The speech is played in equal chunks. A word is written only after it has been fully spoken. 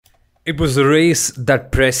It was a race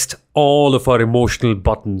that pressed all of our emotional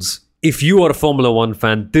buttons. If you are a Formula One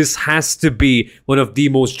fan, this has to be one of the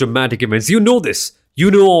most dramatic events. You know this.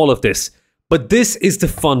 You know all of this. But this is the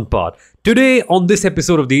fun part. Today, on this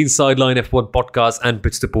episode of the Inside Line F1 podcast and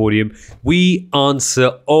Pitch the Podium, we answer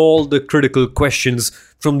all the critical questions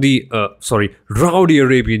from the, Rowdy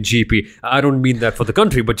Arabian GP. I don't mean that for the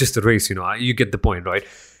country, but just the race, you get the point, right?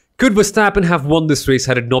 Could Verstappen have won this race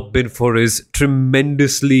had it not been for his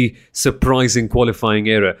tremendously surprising qualifying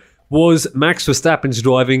error? Was Max Verstappen's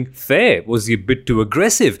driving fair? Was he a bit too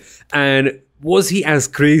aggressive? And was he as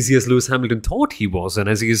crazy as Lewis Hamilton thought he was and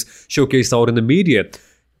as he is showcased out in the media?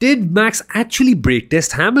 Did Max actually brake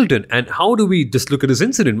test Hamilton? And how do we just look at this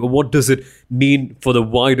incident? What does it mean for the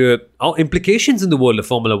wider implications in the world of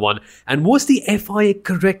Formula One? And was the FIA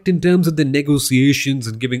correct in terms of the negotiations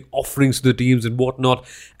and giving offerings to the teams and whatnot?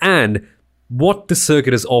 And what the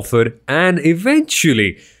circuit has offered, and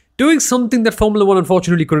eventually doing something that Formula One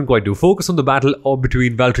unfortunately couldn't quite do. Focus on the battle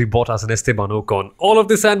between Valtteri Bottas and Esteban Ocon. All of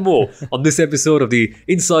this and more on this episode of the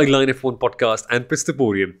Inside Line F1 podcast and Pitch the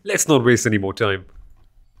Podium. Let's not waste any more time.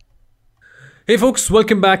 Hey folks,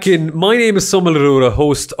 welcome back in. My name is Somal Arora,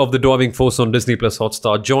 host of The Driving Force on Disney Plus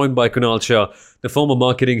Hotstar, joined by Kunal Shah, the former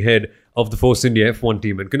marketing head of the Force India F1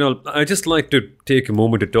 team. And Kunal, I'd just like to take a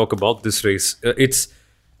moment to talk about this race. It's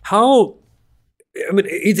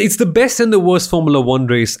the best and the worst Formula One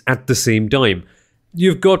race at the same time.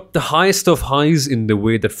 You've got the highest of highs in the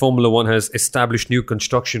way that Formula One has established new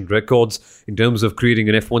construction records in terms of creating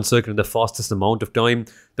an F1 circuit in the fastest amount of time,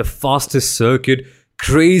 the fastest circuit,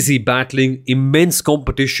 crazy battling, immense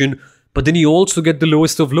competition. But then you also get the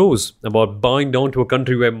lowest of lows about bowing down to a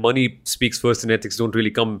country where money speaks first and ethics don't really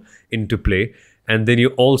come into play. And then you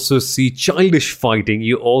also see childish fighting.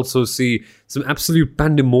 You also see some absolute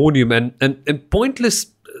pandemonium and pointless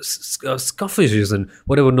scuffages and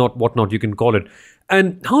whatnot you can call it.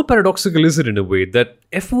 And how paradoxical is it in a way that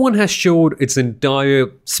F1 has showed its entire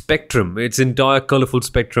spectrum, its entire colourful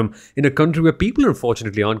spectrum in a country where people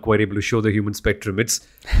unfortunately aren't quite able to show the human spectrum. It's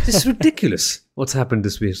just ridiculous what's happened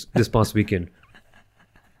this past weekend.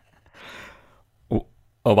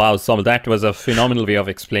 Oh wow, so that was a phenomenal way of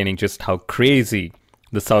explaining just how crazy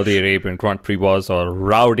the Saudi Arabian Grand Prix was, or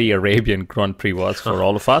Rowdy Arabian Grand Prix was for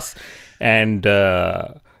all of us. And,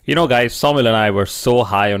 guys, Somil and I were so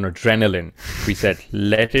high on adrenaline. We said,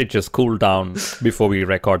 let it just cool down before we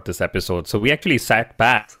record this episode. So we actually sat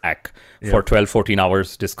back for 12, 14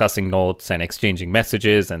 hours discussing notes and exchanging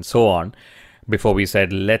messages and so on before we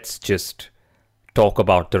said, let's just talk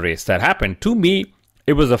about the race that happened. To me,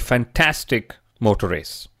 it was a fantastic motor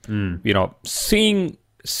race. Seeing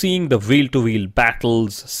the wheel-to-wheel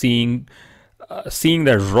battles, seeing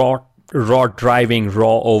the raw driving,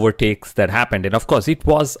 raw overtakes that happened. And of course, it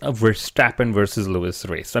was a Verstappen versus Lewis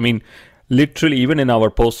race. I mean, literally, even in our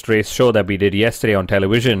post-race show that we did yesterday on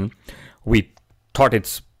television, we thought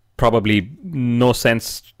it's probably no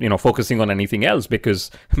sense, focusing on anything else because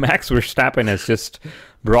Max Verstappen has just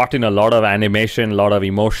brought in a lot of animation, a lot of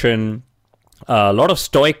emotion, a lot of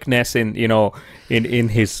stoicness in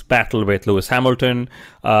his battle with Lewis Hamilton.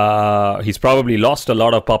 He's probably lost a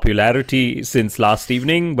lot of popularity since last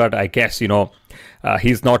evening, but I guess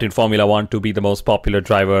he's not in Formula One to be the most popular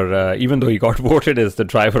driver, even though he got voted as the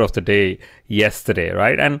driver of the day yesterday,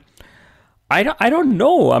 right? And I don't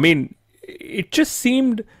know. I mean, it just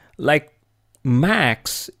seemed like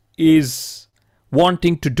Max is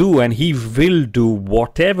wanting to do, and he will do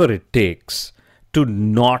whatever it takes to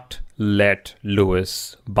not let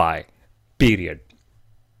Lewis by. Period.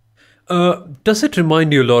 Does it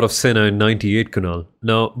remind you a lot of Senna in '98, Kunal?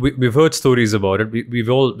 Now, we've heard stories about it. We've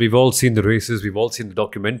all seen the races. We've all seen the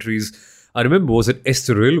documentaries. I remember, was it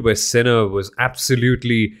Estoril, where Senna was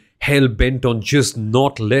absolutely hell-bent on just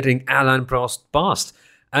not letting Alain Prost pass?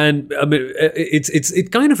 And I mean,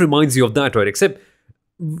 it kind of reminds you of that, right? Except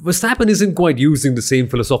Verstappen isn't quite using the same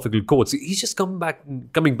philosophical quotes. He's just coming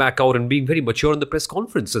back out and being very mature in the press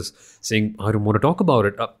conferences, saying, I don't want to talk about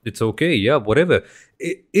it. It's okay. Yeah, whatever.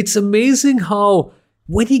 It's amazing how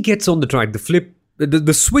when he gets on the track,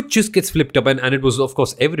 the switch just gets flipped up. And it was, of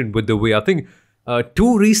course, evident with the way, I think, 2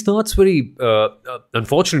 restarts where he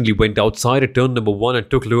unfortunately went outside at turn number 1 and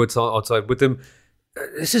took Lewis outside with him.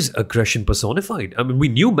 This is aggression personified. I mean, we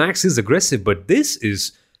knew Max is aggressive, but this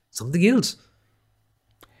is something else.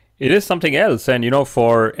 It is something else. And,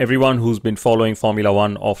 for everyone who's been following Formula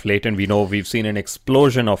One of late, and we know we've seen an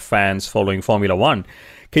explosion of fans following Formula One.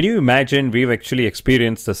 Can you imagine we've actually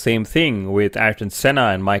experienced the same thing with Ayrton Senna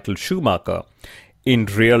and Michael Schumacher? in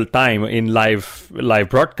real time in live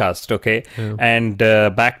broadcast. Okay, and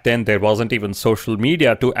back then there wasn't even social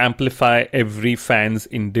media to amplify every fan's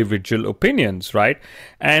individual opinions, right?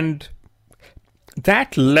 And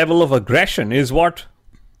that level of aggression is what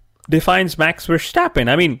defines Max Verstappen.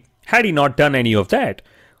 I mean, had he not done any of that,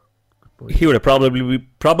 he would have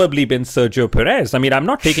probably been Sergio Perez. I mean, I'm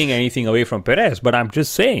not taking anything away from Perez, but I'm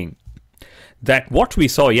just saying that what we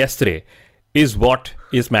saw yesterday is what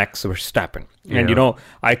is Max Verstappen. And, you know,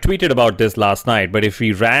 I tweeted about this last night, but if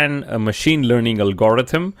we ran a machine learning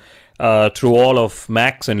algorithm through all of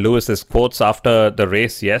Max and Lewis's quotes after the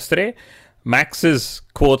race yesterday, Max's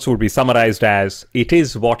quotes would be summarized as, "It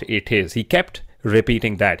is what it is." He kept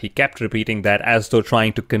repeating that. He kept repeating that as though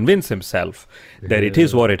trying to convince himself that it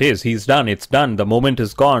is what it is. He's done. It's done. The moment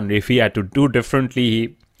is gone. If he had to do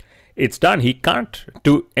differently, it's done. He can't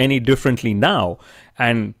do any differently now.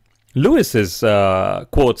 And Lewis's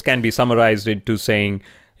quotes can be summarized into saying,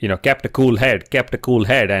 you know, kept a cool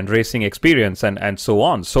head, and racing experience, and so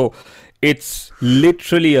on. So it's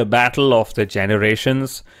literally a battle of the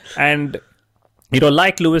generations. And you know,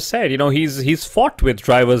 like Lewis said, you know, he's fought with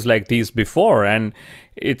drivers like these before, and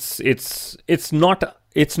it's not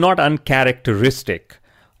uncharacteristic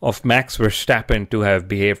of Max Verstappen to have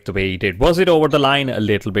behaved the way he did. Was it over the line a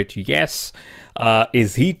little bit? Yes.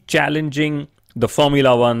 Is he challenging the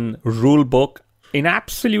Formula One rule book in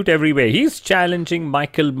absolute every way? He's challenging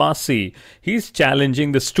Michael Masi. He's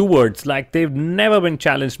challenging the stewards like they've never been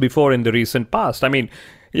challenged before in the recent past. I mean,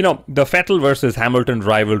 you know, the Vettel versus Hamilton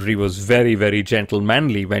rivalry was very, very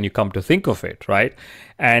gentlemanly when you come to think of it, right?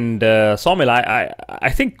 And Saumil, I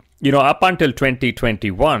think, you know, up until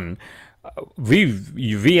 2021,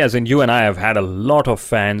 we as in you and I have had a lot of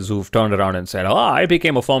fans who've turned around and said, "Oh, I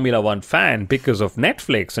became a Formula One fan because of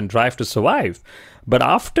Netflix and Drive to Survive." But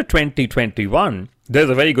after 2021, there's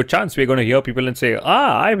a very good chance we're going to hear people and say,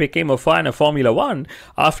 "I became a fan of Formula One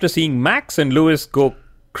after seeing Max and Lewis go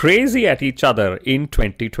crazy at each other in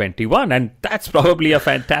 2021." And that's probably a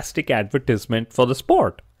fantastic advertisement for the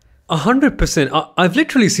sport. 100%. I've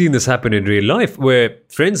literally seen this happen in real life, where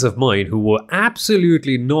friends of mine who were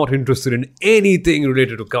absolutely not interested in anything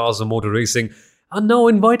related to cars or motor racing are now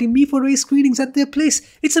inviting me for race screenings at their place.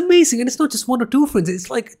 It's amazing. And it's not just one or two friends. It's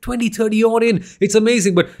like 20, 30 odd in. It's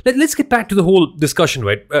amazing. But let's get back to the whole discussion,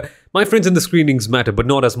 right? My friends in the screenings matter, but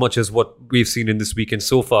not as much as what we've seen in this weekend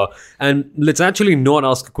so far. And let's actually not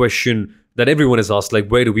ask a question that everyone has asked, like,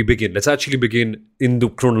 where do we begin? Let's actually begin in the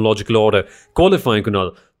chronological order. Qualifying,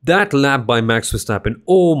 Kunal. That lap by Max Verstappen,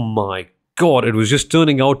 oh my God, it was just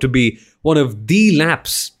turning out to be one of the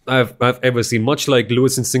laps I've ever seen, much like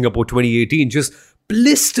Lewis in Singapore 2018, just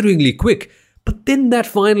blisteringly quick. But then that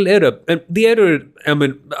final error, and the error, I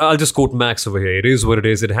mean, I'll just quote Max over here. It is what it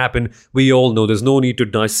is. It happened. We all know. There's no need to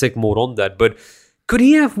dissect more on that. But could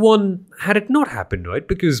he have won had it not happened, right?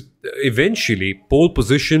 Because eventually, pole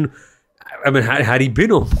position, I mean, had he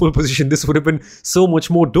been on pole position, this would have been so much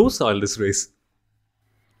more docile, this race.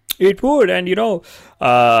 It would, and you know,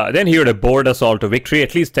 then he would have bored us all to victory.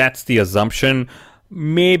 At least that's the assumption.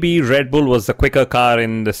 Maybe Red Bull was the quicker car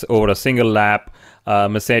in this over a single lap.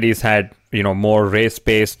 Mercedes had, you know, more race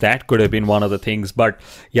pace. That could have been one of the things. But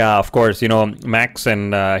yeah, of course, you know, Max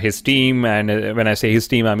and his team, and when I say his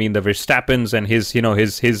team, I mean the Verstappens and his, you know,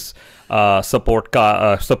 his support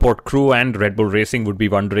crew and Red Bull Racing would be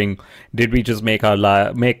wondering, did we just make our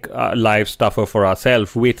lives tougher for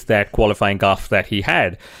ourselves with that qualifying gaffe that he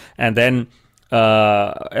had? And then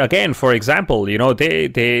again, for example, you know, they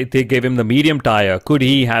gave him the medium tire. Should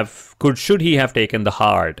he have taken the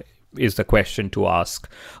hard? Is the question to ask.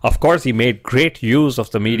 Of course, he made great use of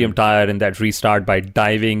the medium tire in that restart by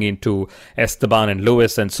diving into Esteban and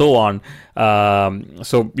Lewis and so on.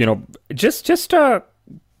 So, you know, just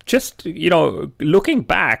you know, looking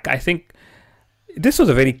back, I think this was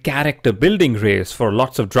a very character building race for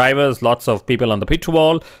lots of drivers, lots of people on the pit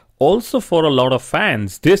wall, also for a lot of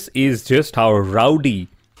fans. This is just how rowdy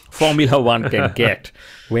Formula One can get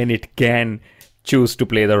when it can choose to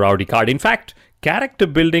play the rowdy card. In fact, character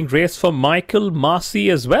building race for Michael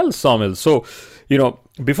Masi as well, Saumil. So, you know,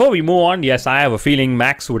 before we move on, yes, I have a feeling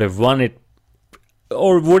Max would have won it,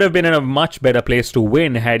 or would have been in a much better place to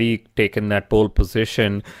win had he taken that pole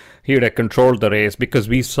position. He would have controlled the race, because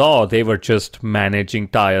we saw they were just managing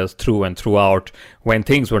tires through and throughout when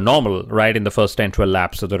things were normal, right, in the first 10-12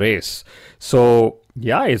 laps of the race. So,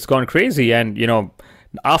 yeah, it's gone crazy. And, you know,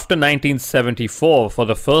 after 1974, for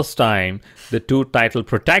the first time, the two title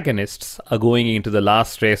protagonists are going into the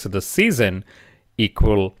last race of the season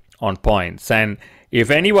equal on points. And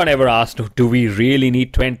if anyone ever asked, do we really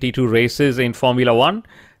need 22 races in Formula One?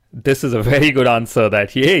 this is a very good answer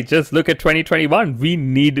that, hey, just look at 2021. We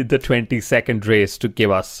need the 22nd race to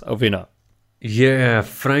give us a winner. Yeah,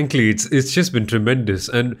 frankly, it's just been tremendous.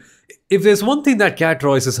 And if there's one thing that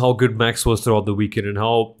characterizes how good Max was throughout the weekend and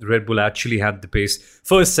how Red Bull actually had the pace,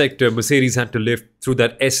 first sector, Mercedes had to lift through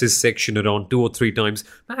that SS section around 2 or 3 times.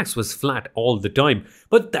 Max was flat all the time.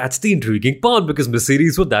 But that's the intriguing part because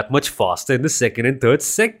Mercedes were that much faster in the second and third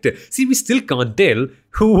sector. See, we still can't tell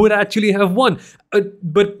who would actually have won.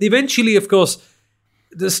 But eventually, of course,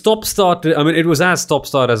 the stop-start, I mean, it was as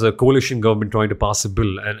stop-start as a coalition government trying to pass a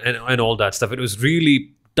bill and all that stuff. It was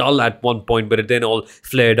really dull at one point, but it then all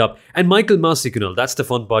flared up. And Michael Masi, that's the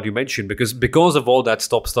fun part you mentioned, because of all that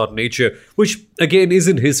stop-start nature, which, again,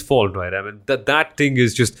 isn't his fault, right? I mean, that thing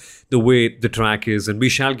is just the way the track is, and we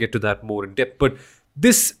shall get to that more in depth. But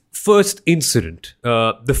this first incident,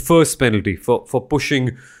 the first penalty for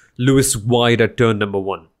pushing Lewis wide at turn number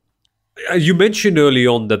 1, you mentioned early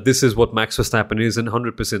on that this is what Max Verstappen is, and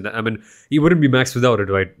 100%. I mean, he wouldn't be Max without it,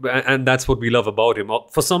 right? And that's what we love about him.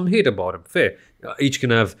 For some, hate about him. Fair. Each can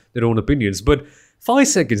have their own opinions. But 5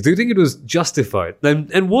 seconds, do you think it was justified?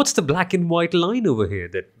 And what's the black and white line over here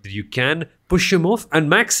that you can push him off? And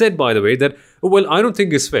Max said, by the way, that, well, I don't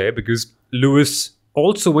think it's fair because Lewis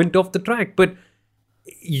also went off the track. But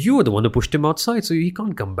you were the one who pushed him outside, so he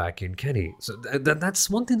can't come back in, can he? So that's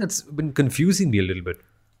one thing that's been confusing me a little bit.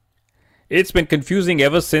 It's been confusing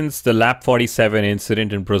ever since the lap 47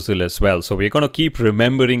 incident in Brazil as well. So we're going to keep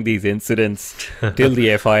remembering these incidents till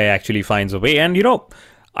the FIA actually finds a way. And,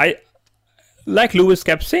 like Lewis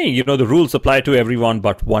kept saying, the rules apply to everyone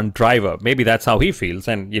but one driver. Maybe that's how he feels.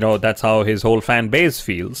 And, that's how his whole fan base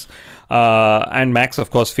feels. And Max,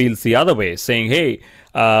 of course, feels the other way, saying, hey,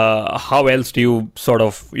 how else do you sort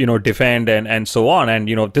of, defend and so on? And,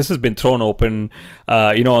 this has been thrown open,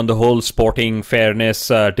 on the whole sporting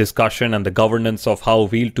fairness discussion and the governance of how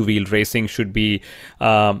wheel-to-wheel racing should be,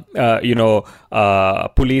 policed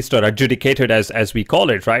or adjudicated as we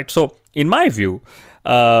call it, right? So in my view,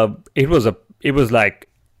 it was like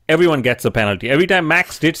everyone gets a penalty. Every time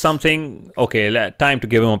Max did something, okay, time to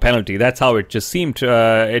give him a penalty. That's how it just seemed,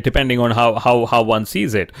 depending on how one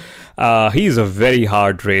sees it. He's a very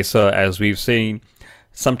hard racer, as we've seen.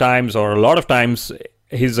 Sometimes, or a lot of times,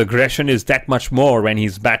 his aggression is that much more when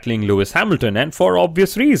he's battling Lewis Hamilton. And for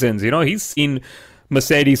obvious reasons, he's seen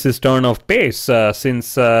Mercedes' turn of pace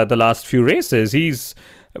since the last few races. He's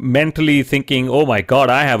mentally thinking, oh my God,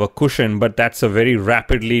 I have a cushion, but that's a very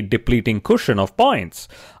rapidly depleting cushion of points.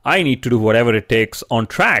 I need to do whatever it takes on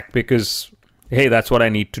track because, hey, that's what I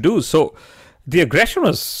need to do. So the aggression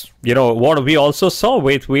was, what we also saw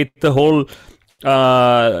with the whole,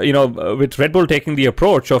 with Red Bull taking the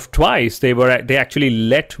approach of twice, they actually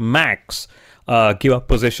let Max give up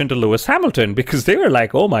position to Lewis Hamilton because they were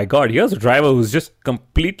like, oh my God, here's a driver who's just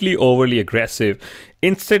completely overly aggressive.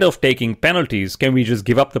 Instead of taking penalties, can we just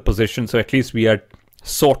give up the position so at least we are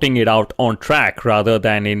sorting it out on track rather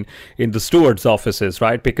than in the steward's offices,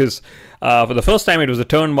 right? Because for the first time it was a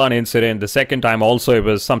turn 1 incident. The second time also it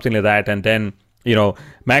was something like that. And then,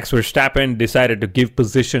 Max Verstappen decided to give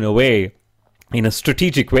position away in a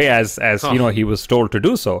strategic way as he was told to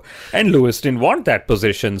do so. And Lewis didn't want that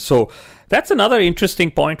position. So that's another interesting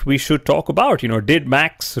point we should talk about. Did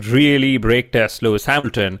Max really brake test Lewis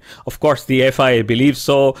Hamilton? Of course, the FIA believes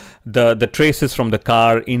so. The traces from the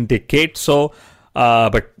car indicate so.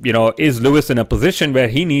 But, is Lewis in a position where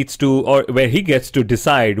he needs to, or where he gets to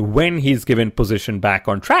decide when he's given position back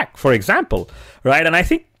on track, for example, right? And I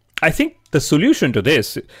think the solution to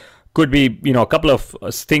this could be, a couple of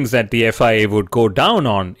things that the FIA would go down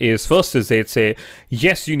on is first is they'd say,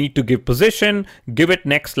 yes, you need to give position, give it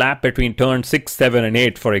next lap between turn 6, 7, and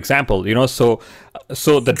 8, for example, so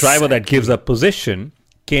the driver that gives up position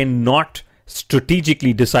cannot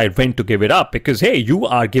strategically decide when to give it up because, hey, you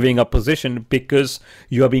are giving up position because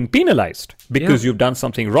you are being penalized because you've done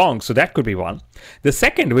something wrong. So that could be one. The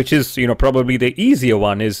second, which is, probably the easier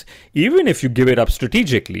one is even if you give it up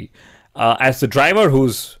strategically, as the driver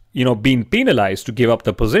who's being penalized to give up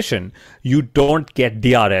the position, you don't get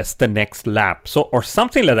DRS the next lap. So, or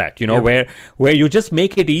something like that, where you just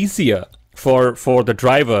make it easier for the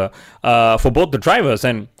driver, for both the drivers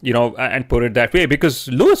and put it that way, because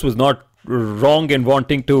Lewis was not wrong in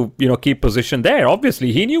wanting to, keep position there.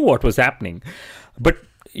 Obviously, he knew what was happening. But,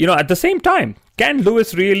 at the same time, can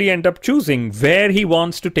Lewis really end up choosing where he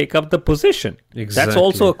wants to take up the position? Exactly. That's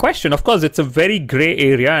also a question. Of course, it's a very gray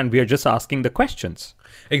area and we are just asking the questions.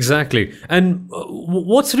 Exactly. And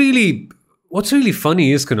what's really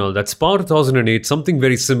funny is, Kunal, that Spa 2008, something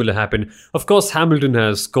very similar happened. Of course, Hamilton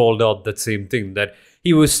has called out that same thing, that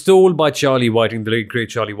he was told by Charlie Whiting, the late great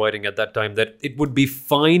Charlie Whiting at that time, that it would be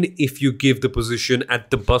fine if you give the position at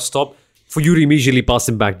the bus stop for you to immediately pass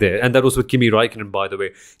him back there. And that was with Kimi Raikkonen, by the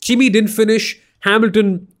way. Kimi didn't finish.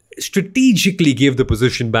 Hamilton strategically gave the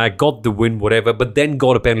position back, got the win, whatever, but then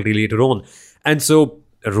got a penalty later on. And so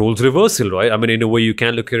a roles reversal, right? I mean, in a way, you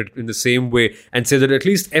can look at it in the same way and say that at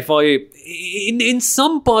least FIA, in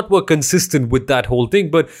some part, were consistent with that whole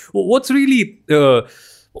thing. But what's really the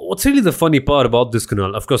funny part about this,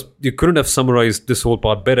 Kunal? Of course, you couldn't have summarized this whole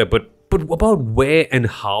part better, but about where and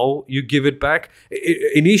how you give it back,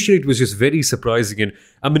 initially it was just very surprising. And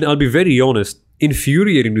I mean, I'll be very honest,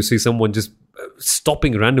 infuriating to see someone just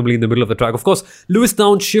stopping randomly in the middle of the track. Of course, Lewis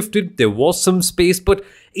downshifted, there was some space, but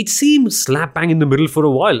it seemed slap bang in the middle for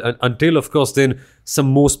a while until, of course, then some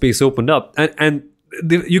more space opened up. And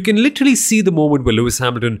you can literally see the moment where Lewis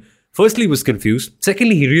Hamilton, firstly, was confused.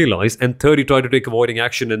 Secondly, he realized. And third, he tried to take avoiding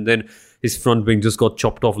action, and then his front wing just got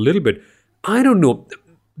chopped off a little bit. I don't know.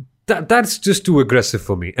 That's just too aggressive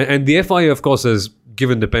for me. And the FIA, of course, has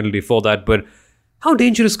given the penalty for that, but how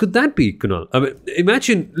dangerous could that be, Kunal? I mean,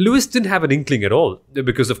 imagine Lewis didn't have an inkling at all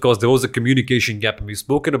because, of course, there was a communication gap, and we've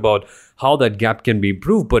spoken about how that gap can be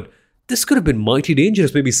improved, but this could have been mighty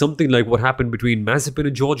dangerous. Maybe something like what happened between Mazepin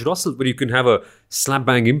and George Russell, where you can have a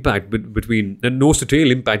slap-bang impact between a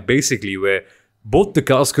nose-to-tail impact, basically, where both the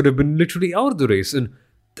cars could have been literally out of the race. And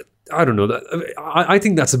I don't know. I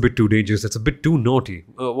think that's a bit too dangerous. That's a bit too naughty.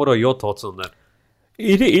 What are your thoughts on that?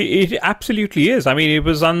 It absolutely is. I mean, it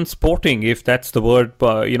was unsporting, if that's the word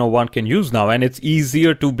one can use now, and it's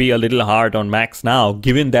easier to be a little hard on Max now,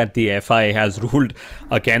 given that the FIA has ruled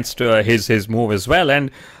against his move as well. And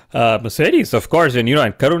Mercedes, of course, and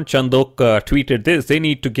Karun Chandok tweeted this: they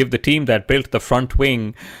need to give the team that built the front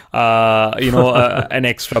wing, an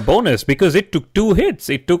extra bonus, because it took 2 hits.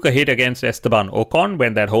 It took a hit against Esteban Ocon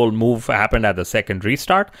when that whole move happened at the second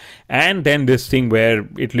restart, and then this thing where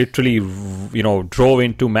it literally, drove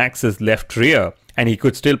into Max's left rear, and he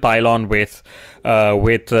could still pile on with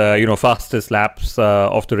fastest laps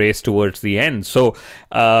of the race towards the end. So,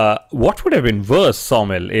 what would have been worse,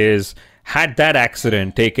 Saumil, is had that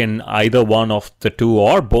accident taken either one of the two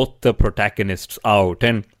or both the protagonists out.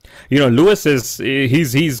 And Lewis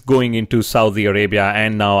he's going into Saudi Arabia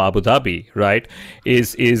and now Abu Dhabi, right?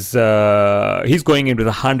 He's going in with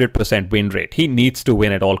 100% win rate. He needs to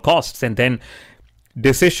win at all costs, and then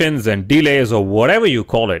decisions and delays or whatever you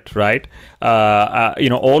call it, right?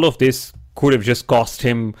 All of this could have just cost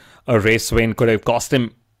him a race win, could have cost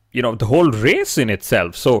him the whole race in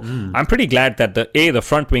itself. So I'm pretty glad that the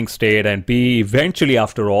front wing stayed, and B, eventually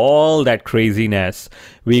after all that craziness,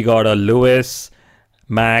 we got a Lewis,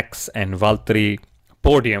 Max and Valtteri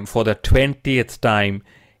podium for the 20th time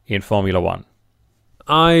in Formula One.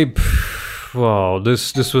 Wow,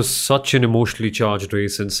 this was such an emotionally charged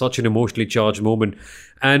race and such an emotionally charged moment.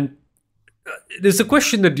 And there's a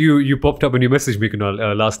question that you popped up when you messaged me,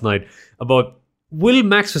 Kunal, last night about, will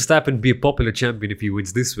Max Verstappen be a popular champion if he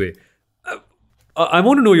wins this way? I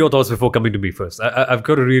want to know your thoughts before coming to me first. I've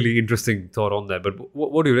got a really interesting thought on that, but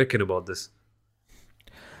what do you reckon about this?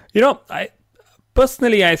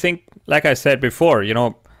 I think, like I said before,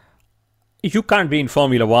 you can't be in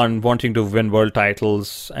Formula One wanting to win world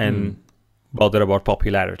titles and bother about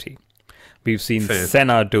popularity. We've seen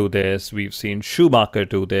Senna do this. We've seen Schumacher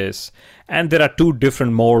do this. And there are 2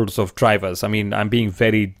 different molds of drivers. I mean, I'm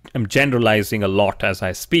generalizing a lot as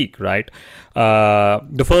I speak, right?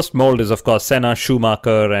 The first mold is, of course, Senna,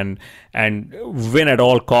 Schumacher, and win at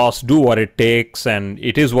all costs, do what it takes, and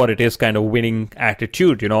it is what it is kind of winning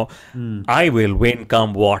attitude, I will win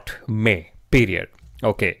come what may, period.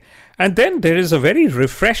 Okay. And then there is a very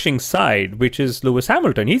refreshing side, which is Lewis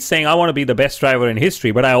Hamilton. He's saying, I want to be the best driver in history,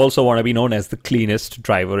 but I also want to be known as the cleanest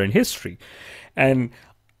driver in history. And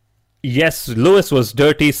yes, Lewis was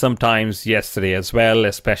dirty sometimes yesterday as well,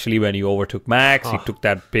 especially when he overtook Max. He took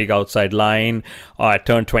that big outside line at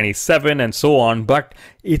turn 27 and so on. But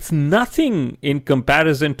it's nothing in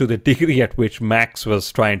comparison to the degree at which Max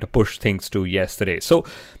was trying to push things to yesterday. So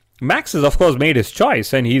Max has, of course, made his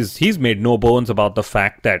choice, and he's made no bones about the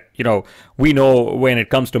fact that, we know when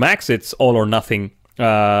it comes to Max, it's all or nothing,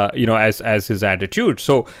 as his attitude.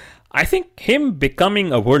 So I think him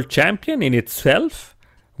becoming a world champion in itself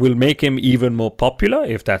will make him even more popular,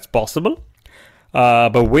 if that's possible.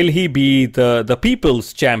 But will he be the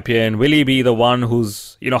people's champion? Will he be the one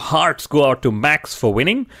whose, hearts go out to Max for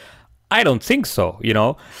winning? I don't think so,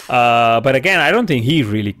 But again, I don't think he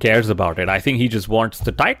really cares about it. I think he just wants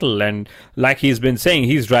the title. And like he's been saying,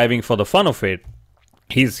 he's driving for the fun of it.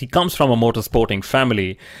 he comes from a motorsporting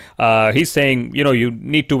family. He's saying, you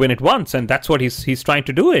need to win it once, and that's what he's trying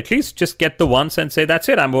to do. At least just get the once and say, that's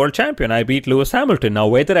it, I'm world champion. I beat Lewis Hamilton. Now,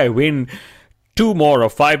 whether I win 2 more or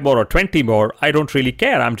 5 more or 20 more, I don't really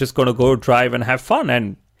care. I'm just going to go drive and have fun.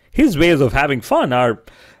 And his ways of having fun are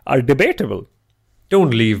debatable.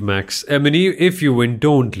 Don't leave, Max. I mean, if you win,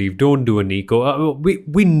 don't leave. Don't do a Nico.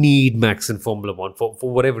 We need Max in Formula One for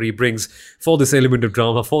whatever he brings, for this element of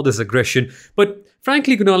drama, for this aggression. But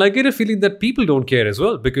frankly, Kunal, I get a feeling that people don't care as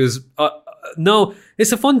well, because now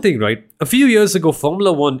it's a fun thing, right? A few years ago,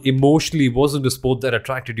 Formula One emotionally wasn't a sport that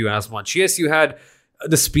attracted you as much. Yes, you had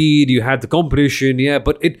the speed, you had the competition, yeah,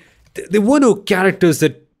 but there were no characters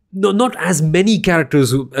that, not as many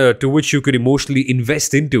characters to which you could emotionally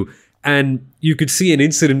invest into. And you could see an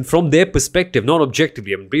incident from their perspective, not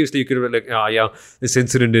objectively. I mean, previously you could have been like, this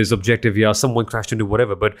incident is objective. Yeah, someone crashed into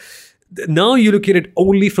whatever. But now you look at it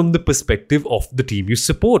only from the perspective of the team you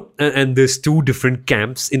support. And there's 2 different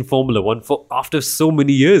camps in Formula One after so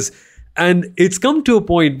many years. And it's come to a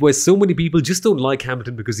point where so many people just don't like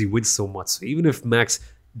Hamilton because he wins so much. So even if Max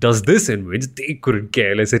does this and wins, they couldn't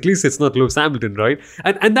care less. At least it's not Lewis Hamilton, right?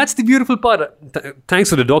 And that's the beautiful part. Thanks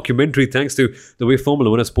to the documentary, thanks to the way Formula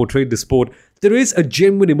One has portrayed the sport, there is a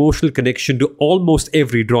genuine emotional connection to almost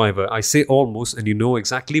every driver. I say almost, and you know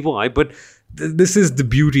exactly why, but this is the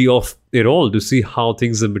beauty of it all, to see how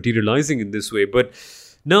things are materializing in this way. But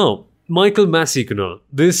now, Michael Massey, Kunal,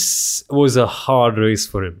 this was a hard race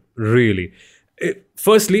for him, really.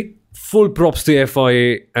 Firstly, full props to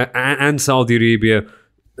FIA and Saudi Arabia.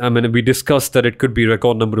 I mean, we discussed that it could be a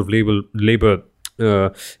record number of labor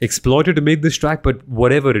exploited to make this track, but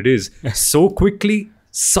whatever it is, so quickly,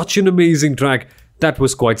 such an amazing track, that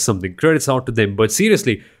was quite something. Credits out to them. But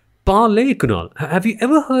seriously, parlay, Kunal, have you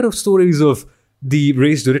ever heard of stories of the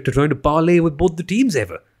race director trying to parlay with both the teams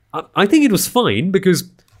ever? I think it was fine because,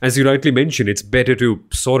 as you rightly mentioned, it's better to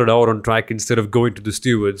sort it out on track instead of going to the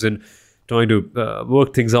stewards and trying to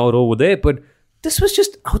work things out over there. But this was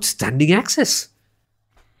just outstanding access.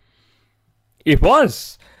 It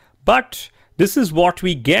was. But this is what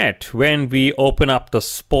we get when we open up the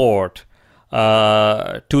sport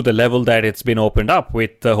to the level that it's been opened up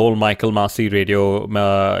with the whole Michael Massey radio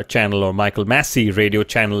channel, or Michael Massey radio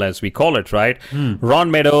channel as we call it, right?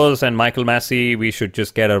 Ron Meadows and Michael Massey, we should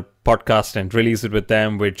just get a podcast and release it with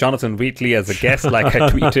them, with Jonathan Wheatley as a guest, like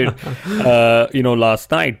I tweeted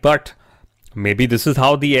last night. But maybe this is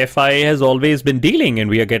how the FIA has always been dealing,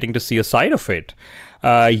 and we are getting to see a side of it.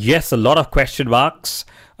 Yes, a lot of question marks,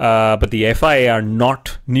 but the FIA are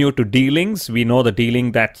not new to dealings. We know the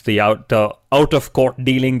dealing, that's the out-of-court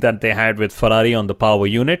dealing that they had with Ferrari on the power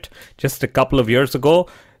unit just a couple of years ago.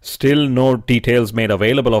 Still no details made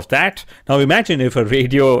available of that. Now imagine if a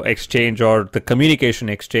radio exchange or the communication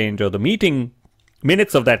exchange or the meeting,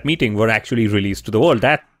 minutes of that meeting were actually released to the world.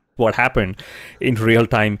 That's what happened in real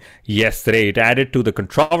time yesterday. It added to the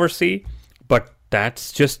controversy, but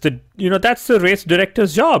that's just that's the race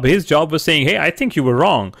director's job. His job was saying, hey, I think you were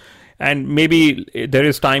wrong. And maybe there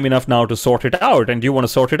is time enough now to sort it out. And you want to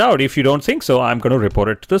sort it out. If you don't think so, I'm going to report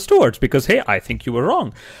it to the stewards because, hey, I think you were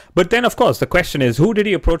wrong. But then, of course, the question is, who did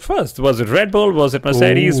he approach first? Was it Red Bull? Was it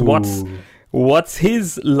Mercedes? Ooh. What's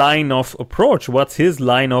his line of approach? What's his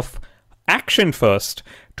line of action first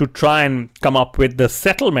to try and come up with the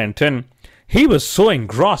settlement? And he was so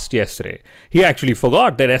engrossed yesterday. He actually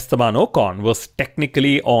forgot that Esteban Ocon was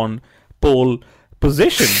technically on pole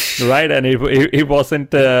position, right? And it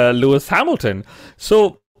wasn't Lewis Hamilton.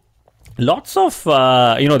 So lots of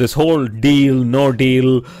this whole deal, no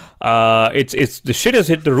deal. It's the shit has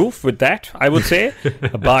hit the roof with that, I would say.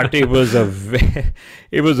 But it was a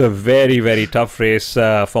very, very tough race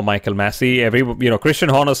for Michael Massey. Christian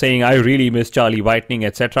Horner saying, I really miss Charlie Whiting,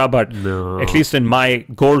 etc. But at least in my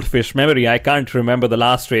goldfish memory, I can't remember the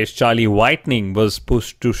last race Charlie Whiting was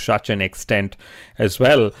pushed to such an extent as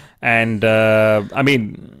well. And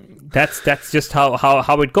that's just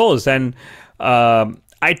how it goes. And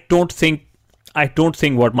I don't think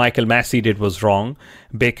what Michael Massey did was wrong,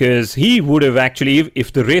 because he would have actually,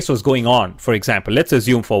 if the race was going on, for example, let's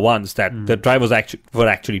assume for once that the drivers were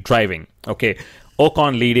actually driving. Okay,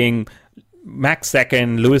 Ocon leading, Max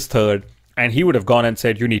second, Lewis third, and he would have gone and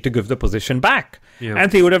said, you need to give the position back. Yeah.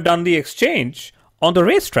 And they would have done the exchange on the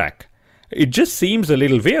racetrack. It just seems a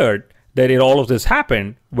little weird that all of this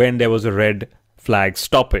happened when there was a red flag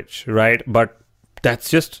stoppage, right? But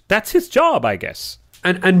that's his job, I guess.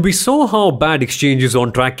 And we saw how bad exchanges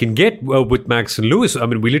on track can get with Max and Lewis. I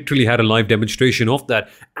mean, we literally had a live demonstration of that,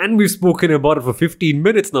 and we've spoken about it for 15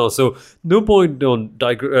 minutes now. So no point on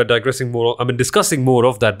digressing more. I mean, discussing more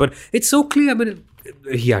of that. But it's so clear. I mean,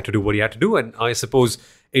 he had to do what he had to do, and I suppose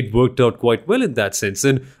it worked out quite well in that sense.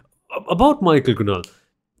 And about Michael Kunal,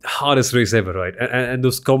 hardest race ever, right? And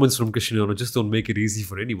those comments from Krishnano just don't make it easy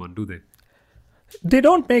for anyone, do they? They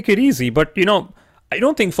don't make it easy, but I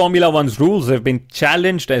don't think Formula One's rules have been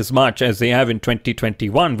challenged as much as they have in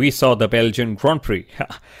 2021. We saw the Belgian Grand Prix.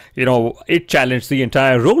 It challenged the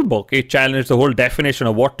entire rule book. It challenged the whole definition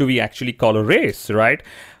of what do we actually call a race, right?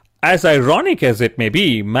 As ironic as it may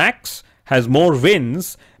be, Max has more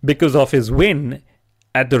wins because of his win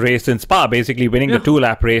at the race in Spa, basically winning the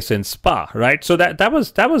 2-lap race in Spa, right? So that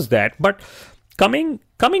was that. But coming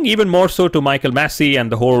even more so to Michael Masi and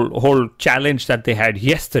the whole challenge that they had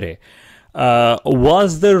yesterday,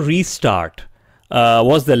 was the restart,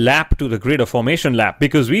 was the lap to the grid, a formation lap,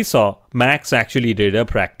 because we saw Max actually did a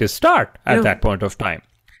practice start at that point of time.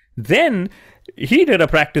 Then he did a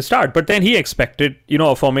practice start, but then he expected,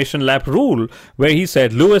 a formation lap rule where he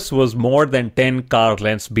said Lewis was more than 10 car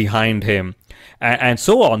lengths behind him and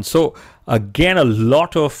so on. So again, a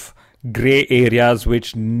lot of gray areas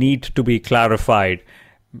which need to be clarified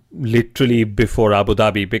literally before Abu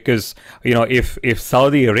Dhabi, because if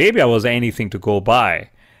Saudi Arabia was anything to go by,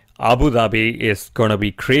 Abu Dhabi is going to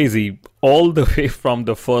be crazy all the way from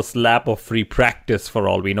the first lap of free practice, for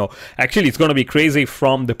all we know. Actually, it's going to be crazy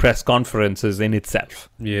from the press conferences in itself.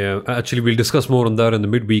 Yeah, actually, we'll discuss more on that in the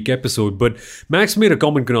midweek episode. But Max made a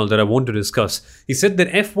comment, Kunal, that I want to discuss. He said that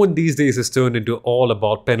F1 these days has turned into all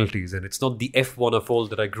about penalties, and it's not the F1 of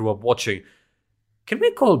old that I grew up watching. Can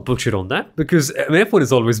we call bullshit on that? Because F1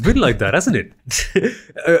 has always been like that, hasn't it?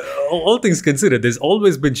 All things considered, there's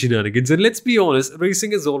always been shenanigans. And let's be honest,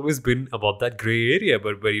 racing has always been about that grey area,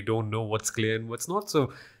 but where you don't know what's clear and what's not.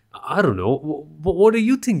 So, I don't know. What do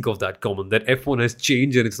you think of that comment, that F1 has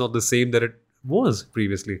changed and it's not the same that it was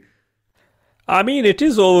previously? I mean, it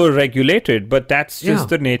is over-regulated, but that's just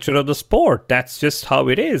the nature of the sport. That's just how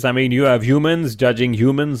it is. I mean, you have humans judging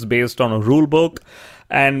humans based on a rule book,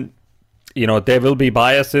 and there will be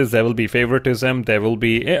biases, there will be favoritism, there will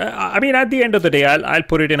be... I mean, at the end of the day, I'll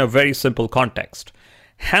put it in a very simple context.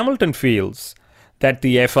 Hamilton feels that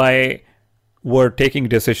the FIA were taking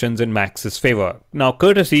decisions in Max's favor. Now,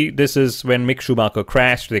 courtesy, this is when Mick Schumacher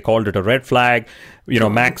crashed. They called it a red flag.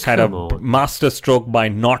 Max had a master stroke by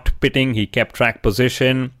not pitting. He kept track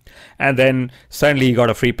position. And then suddenly he got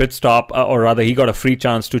a free pit stop, or rather he got a free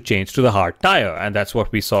chance to change to the hard tire. And that's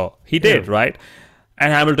what we saw. He did, right?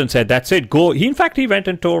 And Hamilton said, that's it, go. He went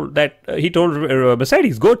and told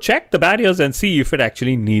Mercedes, go check the barriers and see if it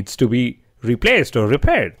actually needs to be replaced or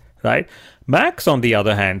repaired, right? Max, on the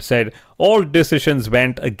other hand, said, all decisions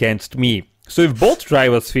went against me. So if both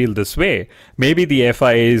drivers feel this way, maybe the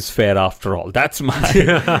FIA is fair after all. That's my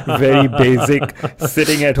very basic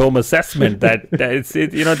sitting-at-home assessment. That's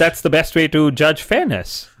the best way to judge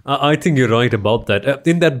fairness. I think you're right about that.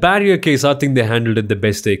 In that barrier case, I think they handled it the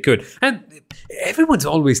best they could. And everyone's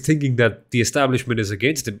always thinking that the establishment is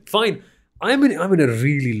against him. Fine. I'm in a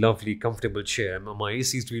really lovely, comfortable chair. My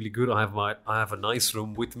AC is really good. I have a nice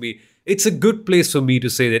room with me. It's a good place for me to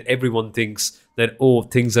say that everyone thinks that,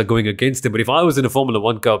 things are going against him. But if I was in a Formula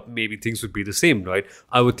One car, maybe things would be the same, right?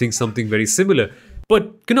 I would think something very similar.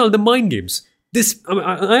 But, Kunal, the mind games.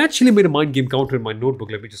 I actually made a mind game counter in my notebook.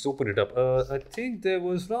 Let me just open it up. I think there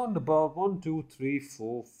was round about 1, 2, 3,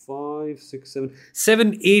 4, 5, 6,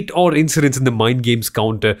 7, 8 odd incidents in the mind games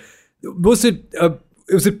counter. Was it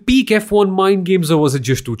peak F1 mind games, or was it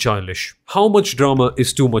just too childish? How much drama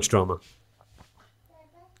is too much drama?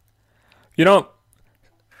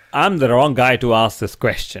 I'm the wrong guy to ask this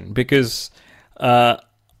question because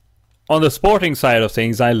on the sporting side of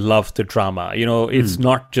things, I love the drama. It's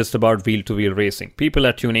not just about wheel-to-wheel racing. People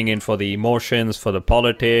are tuning in for the emotions, for the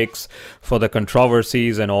politics, for the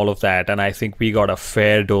controversies and all of that. And I think we got a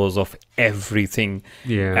fair dose of everything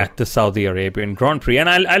at the Saudi Arabian Grand Prix. And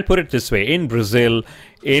I'll put it this way. In Brazil,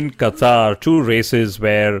 in Qatar, 2 races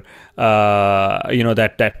where,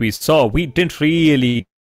 that we saw, we didn't really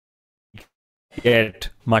get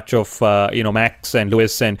much of Max and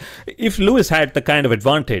Lewis. And if Lewis had the kind of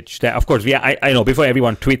advantage that, of course, I know before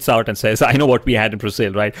everyone tweets out and says I know what we had in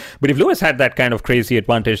Brazil, right? But if Lewis had that kind of crazy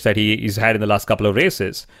advantage that he's had in the last couple of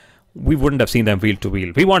races, we wouldn't have seen them wheel to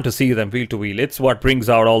wheel. We want to see them wheel to wheel. It's what brings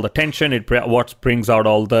out all the tension. What brings out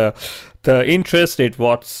all the interest. It's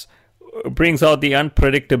what's brings out the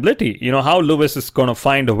unpredictability. How Lewis is going to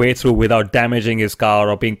find a way through without damaging his car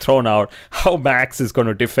or being thrown out. How Max is going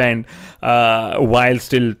to defend while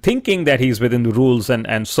still thinking that he's within the rules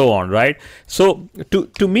and so on, right? So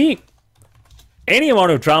to me, any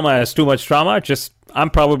amount of drama is too much drama. I'm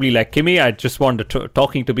probably like Kimi. I just want the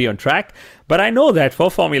talking to be on track. But I know that for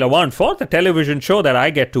Formula One, for the television show that I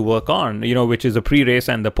get to work on, which is the pre-race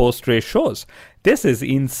and the post-race shows, this is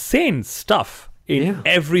insane stuff in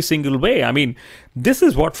every single way. I mean, this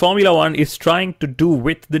is what Formula One is trying to do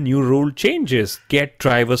with the new rule changes. Get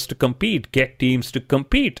drivers to compete, get teams to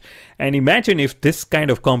compete. And imagine if this kind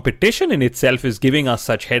of competition in itself is giving us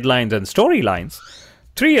such headlines and storylines.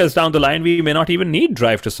 3 years down the line, we may not even need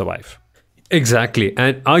Drive to Survive. Exactly.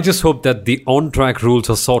 And I just hope that the on-track rules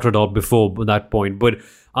are sorted out before that point. But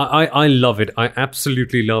I love it. I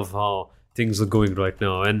absolutely love how things are going right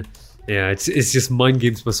now. And yeah, it's just mind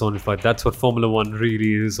games personified. That's what Formula One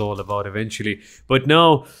really is all about eventually. But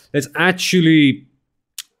now, let's actually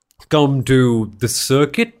come to the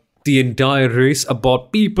circuit. The entire race,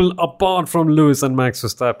 about people apart from Lewis and Max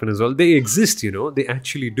Verstappen as well. They exist, they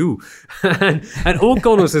actually do. and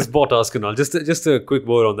Ocon versus Bottas, Kunal. Just a quick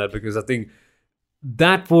word on that, because I think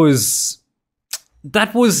that was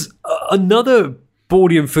another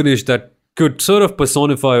podium finish that could sort of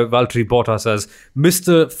personify Valtteri Bottas as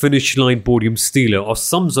Mr. Finish Line Podium Stealer or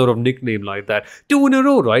some sort of nickname like that. 2 in a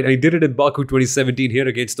row, right? And he did it in Baku 2017 here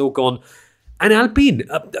against Ocon. And Alpine,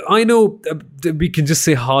 I know we can just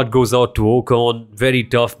say hard goes out to Ocon, very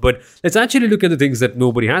tough, but let's actually look at the things that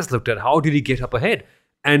nobody has looked at. How did he get up ahead?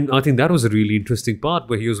 And I think that was a really interesting part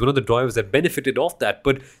where he was one of the drivers that benefited off that.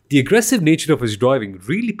 But the aggressive nature of his driving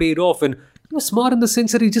really paid off, and he was smart in the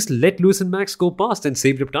sense that he just let Lewis and Max go past and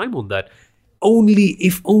saved up time on that.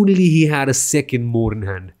 If only he had a second more in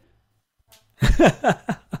hand.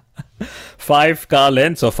 5 car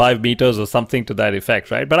lengths or 5 meters or something to that effect,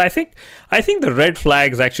 right? But I think the red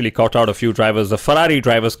flags actually caught out a few drivers. The Ferrari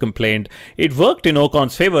drivers complained. It worked in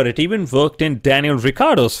Ocon's favor. It even worked in Daniel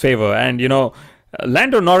Ricciardo's favor. And,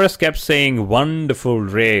 Lando Norris kept saying wonderful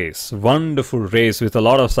race with a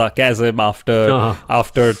lot of sarcasm after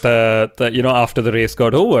the race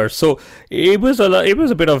got over. So it was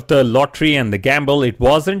a bit of the lottery and the gamble. It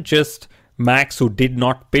wasn't just Max who did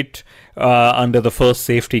not pit under the first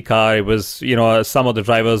safety car. It was some of the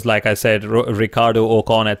drivers, like I said, Ricciardo,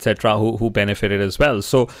 Ocon, etc., who benefited as well.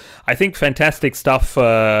 So I think fantastic stuff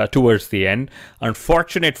towards the end.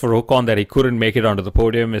 Unfortunate for Ocon that he couldn't make it onto the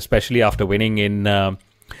podium, especially after winning in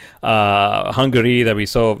Hungary, that we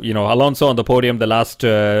saw Alonso on the podium the last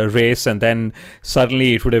race, and then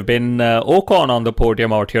suddenly it would have been Ocon on the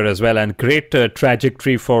podium out here as well. And great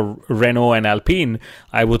trajectory for Renault and Alpine,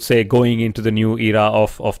 I would say, going into the new era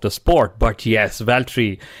of the sport. But yes,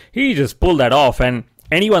 Valtteri, he just pulled that off. And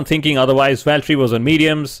anyone thinking otherwise, Valtteri was on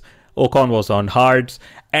mediums, Ocon was on hards.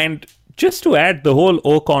 And just to add the whole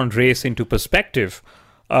Ocon race into perspective,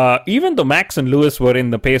 even though Max and Lewis were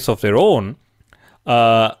in the pace of their own,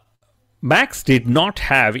 Max did not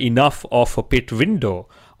have enough of a pit window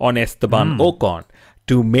on Esteban Ocon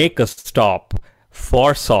to make a stop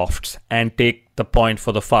for softs and take the point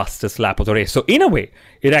for the fastest lap of the race. So in a way,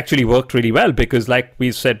 it actually worked really well, because like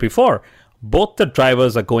we said before, both the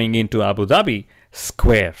drivers are going into Abu Dhabi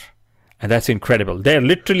square. And that's incredible. They're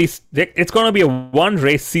literally, it's going to be a one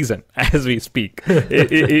race season as we speak.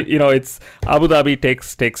 It's Abu Dhabi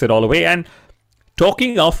takes it all away. And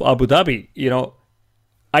talking of Abu Dhabi,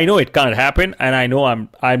 I know it can't happen, and I know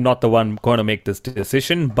I'm not the one going to make this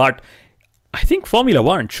decision, but I think Formula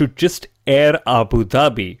One should just air Abu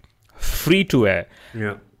Dhabi free to air.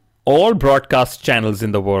 Yeah. All broadcast channels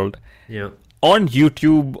in the world. Yeah. On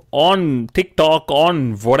YouTube, on TikTok,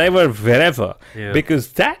 on whatever, wherever. Yeah.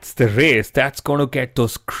 Because that's the race that's going to get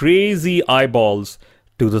those crazy eyeballs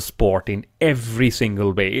to the sport in every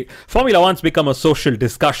single way. Formula One's become a social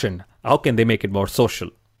discussion. How can they make it more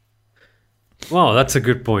social? Wow, that's a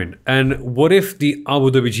good point. And what if the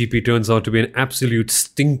Abu Dhabi GP turns out to be an absolute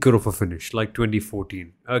stinker of a finish, like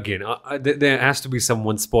 2014? Again, there has to be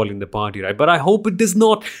someone spoiling the party, right? But I hope it does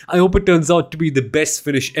not. I hope it turns out to be the best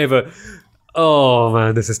finish ever. Oh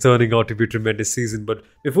man, this is turning out to be a tremendous season. But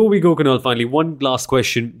before we go, Kunal, finally, one last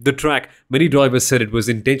question. The track, many drivers said it was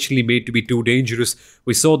intentionally made to be too dangerous.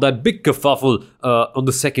 We saw that big kerfuffle on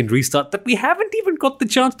the second restart that we haven't even got the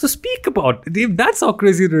chance to speak about. That's how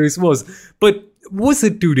crazy the race was. But was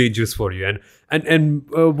it too dangerous for you? And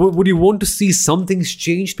would you want to see some things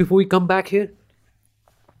changed before we come back here?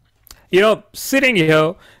 Sitting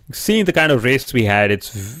here, seeing the kind of race we had, it's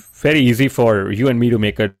very easy for you and me to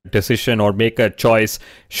make a decision or make a choice.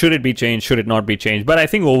 Should it be changed? Should it not be changed? But I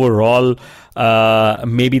think overall,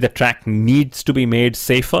 maybe the track needs to be made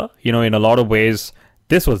safer. In a lot of ways,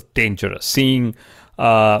 this was dangerous. Seeing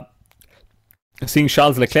Charles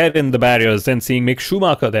Leclerc in the barriers, then seeing Mick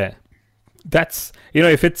Schumacher there. That's,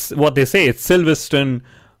 if it's what they say, it's Silverstone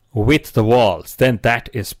with the walls, then that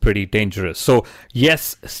is pretty dangerous. So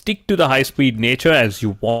yes, stick to the high-speed nature as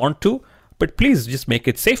you want to, but please just make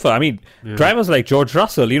it safer. I mean, drivers like George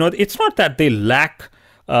Russell, it's not that they lack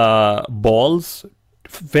balls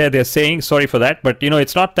where they're saying, sorry for that, but,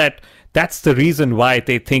 it's not that that's the reason why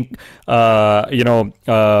they think,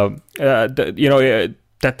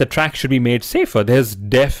 that the track should be made safer. There's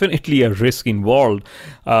definitely a risk involved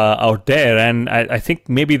out there, and I think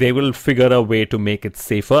maybe they will figure a way to make it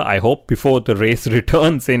safer, I hope, before the race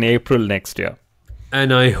returns in April next year.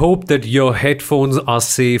 And I hope that your headphones are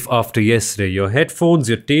safe after yesterday. Your headphones,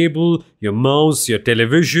 your table, your mouse, your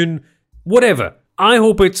television, whatever. I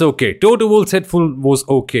hope it's okay. Toto Wolff's headphone was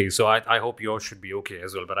okay, so I hope yours should be okay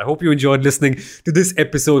as well. But I hope you enjoyed listening to this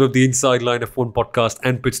episode of the Inside Line F1 podcast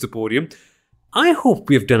and Pitch to Podium. I hope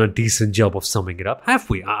we've done a decent job of summing it up. Have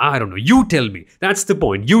we? I don't know. You tell me. That's the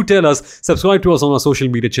point. You tell us. Subscribe to us on our social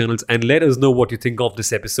media channels and let us know what you think of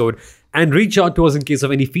this episode. And reach out to us in case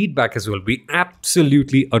of any feedback as well. We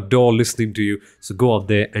absolutely adore listening to you. So go out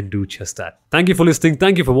there and do just that. Thank you for listening.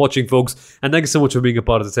 Thank you for watching, folks. And thank you so much for being a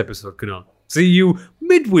part of this episode, Kunal. See you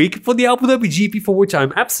midweek for the Abu Dhabi GP, for which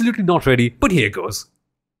I'm absolutely not ready. But here goes.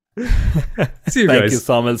 See you guys. Thank you,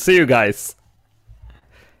 Samuel. See you guys.